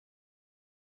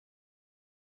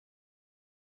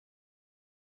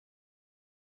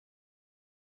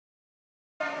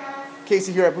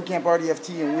Casey here at Boot Camp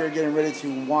RDFT, and we're getting ready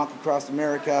to walk across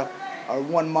America, our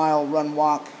 1 mile run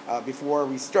walk before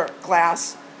we start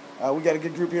class. We got a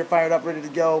good group here fired up, ready to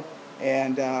go,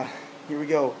 and here we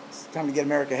go. It's time to get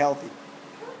America healthy.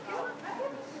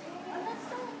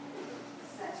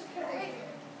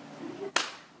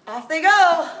 Off they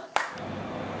go!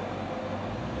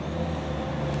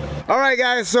 Alright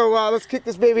guys, so let's kick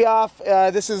this baby off.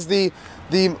 This is the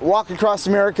walk across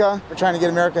America. We're trying to get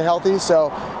America healthy,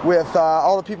 so with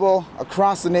all the people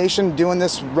across the nation doing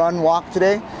this run walk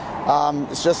today,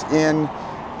 it's just in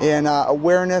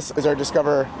awareness as our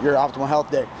Discover Your Optimal Health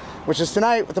Day, which is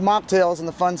tonight with the mocktails and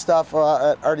the fun stuff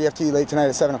at RDFT late tonight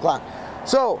at 7 o'clock.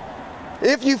 So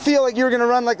if you feel like you're going to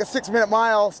run like a 6-minute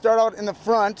mile, start out in the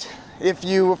front. If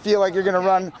you feel like you're going to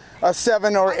run a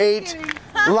 7 or 8,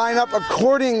 line up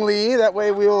accordingly. That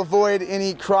way we will avoid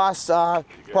any cross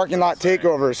parking lot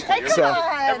takeovers. Hey, so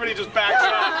everybody just backs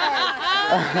up.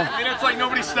 I mean, it's like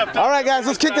nobody stepped up. All right, guys,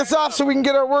 let's kick this off so we can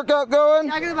get our workout going.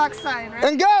 Jack in the Box sign, right?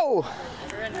 And go!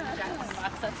 We're in a Jack in the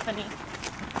Box. That's funny.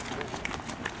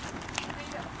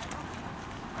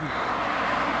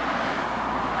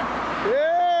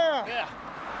 Yeah! Yeah.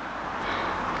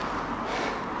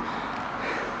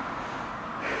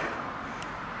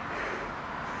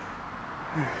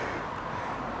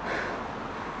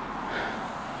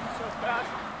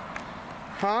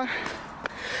 Huh?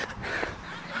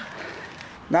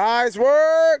 Nice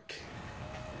work!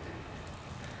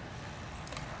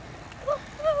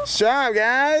 Good job,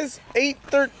 guys.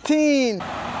 8:13.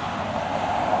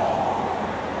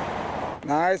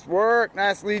 Nice work.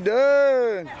 Nicely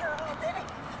done.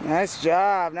 Nice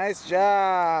job. Nice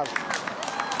job.